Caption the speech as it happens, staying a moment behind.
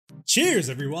Cheers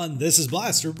everyone, this is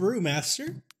Blaster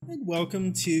BrewMaster, and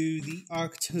welcome to the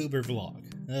October vlog.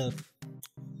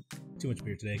 Too much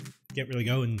beer today. Can't really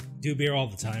go and do beer all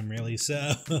the time really,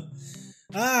 so...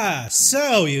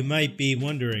 so you might be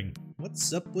wondering,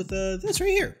 what's up with this right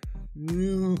here?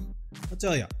 I'll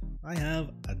tell you, I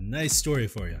have a nice story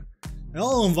for you. It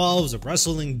all involves a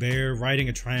wrestling bear riding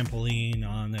a trampoline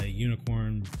on a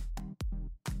unicorn.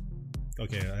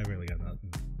 Okay, I really got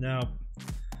nothing. No.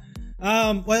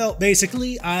 Well,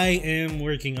 basically, I am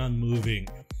working on moving.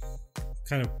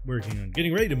 Kind of working on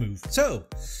getting ready to move. So,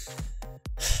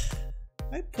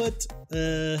 I put,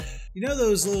 you know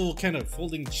those little kind of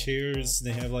folding chairs?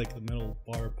 They have like the metal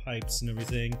bar pipes and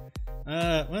everything.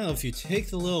 Well, if you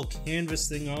take the little canvas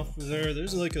thing off of there,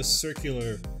 there's like a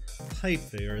circular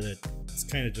pipe there that's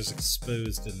kind of just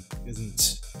exposed and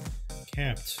isn't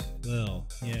capped. Well,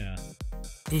 yeah.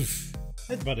 Oof.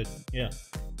 That's about it, yeah.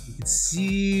 You can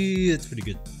see it's pretty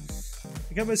good.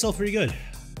 I got myself pretty good.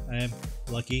 I am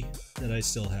lucky that I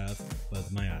still have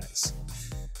both my eyes.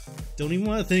 Don't even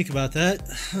want to think about that.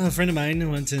 A friend of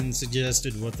mine went and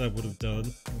suggested what I would have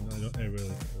done. I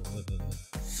really...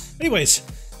 Anyways,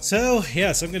 so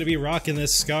yes, I'm going to be rocking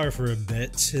this scar for a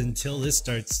bit until this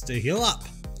starts to heal up.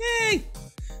 Yay!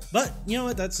 But, you know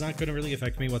what, that's not going to really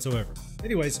affect me whatsoever.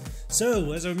 Anyways,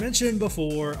 so, as I mentioned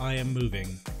before, I am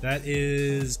moving. That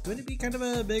is going to be kind of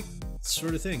a big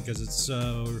sort of thing, because it's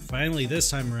finally this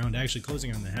time around actually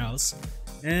closing on the house.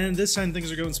 And this time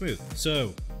things are going smooth.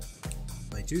 So,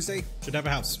 by Tuesday, should have a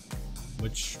house.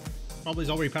 Which probably is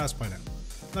already passed by now.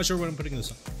 Not sure when I'm putting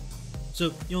this on.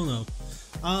 So, you'll know.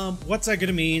 What's that going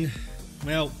to mean?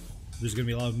 Well, there's going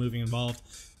to be a lot of moving involved.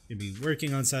 Gonna be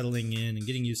working on settling in and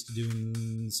getting used to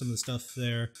doing some of the stuff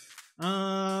there. So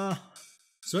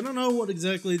I don't know what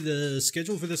exactly the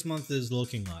schedule for this month is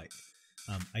looking like.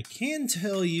 I can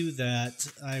tell you that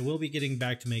I will be getting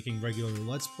back to making regular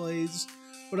Let's Plays,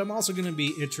 but I'm also going to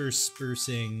be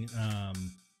interspersing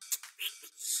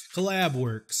collab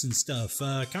works and stuff.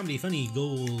 Comedy, funny,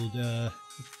 gold,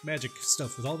 magic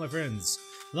stuff with all my friends.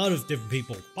 A lot of different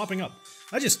people popping up.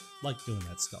 I just like doing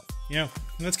that stuff. You know,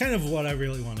 that's kind of what I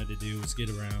really wanted to do, was get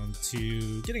around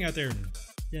to getting out there and,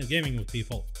 you know, gaming with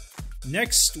people.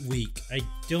 Next week, I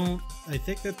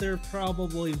think that there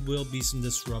probably will be some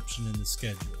disruption in the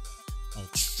schedule. I'll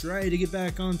try to get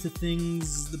back onto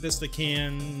things the best I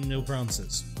can, no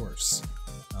promises, of course.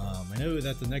 I know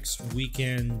that the next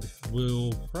weekend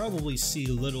will probably see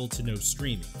little to no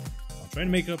streaming. Trying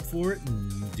to make up for it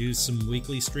and do some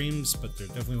weekly streams, but there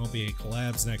definitely won't be any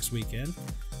collabs next weekend,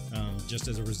 just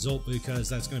as a result, because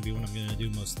that's going to be when I'm going to do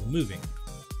most of the moving.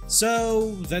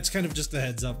 So that's kind of just a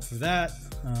heads up for that,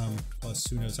 plus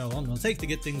who knows how long it'll take to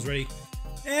get things ready,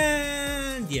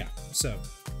 and yeah, so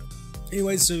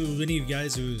anyways, so any of you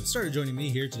guys who started joining me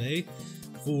here today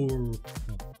well,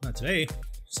 not today,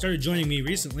 started joining me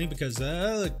recently because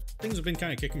things have been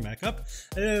kind of kicking back up.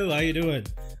 Hello, how you doing?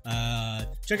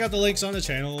 Check out the links on the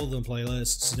channel, the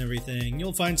playlists and everything.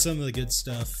 You'll find some of the good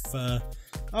stuff.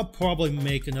 I'll probably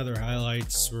make another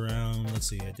highlights around, let's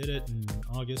see, I did it in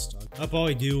August. I'll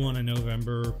probably do one in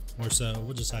November or so.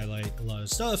 We'll just highlight a lot of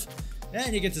stuff,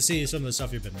 and you get to see some of the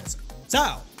stuff you've been missing.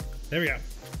 So, there we go.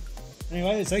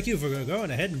 Anyways, thank you for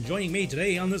going ahead and joining me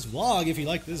today on this vlog. If you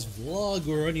like this vlog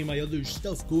or any of my other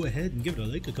stuff, go ahead and give it a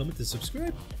like, a comment, and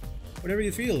subscribe. Whatever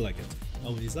you feel like it.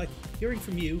 Always like hearing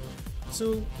from you,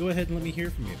 so go ahead and let me hear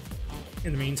from you.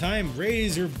 In the meantime,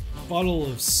 raise your bottle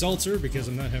of seltzer, because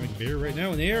I'm not having beer right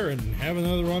now in the air, and have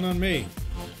another one on me.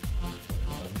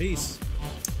 Peace.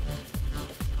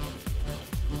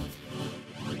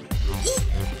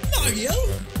 Mario,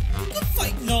 the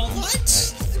fighting all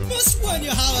right. I must warn you,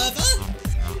 however,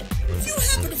 if you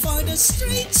happen to find a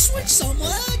straight switch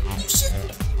somewhere, you should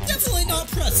definitely not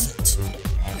press it.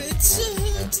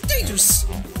 It's dangerous.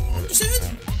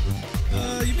 Understand?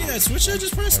 You mean that switch I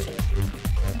just pressed?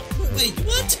 Wait,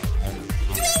 what?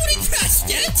 You already pressed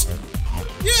it?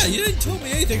 Yeah, you didn't tell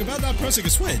me anything about not pressing a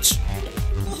switch.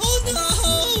 Oh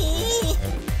no!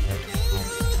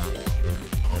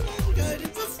 I'm kind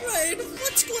of afraid of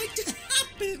what's going to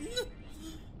happen.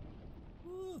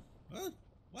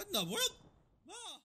 What in the world?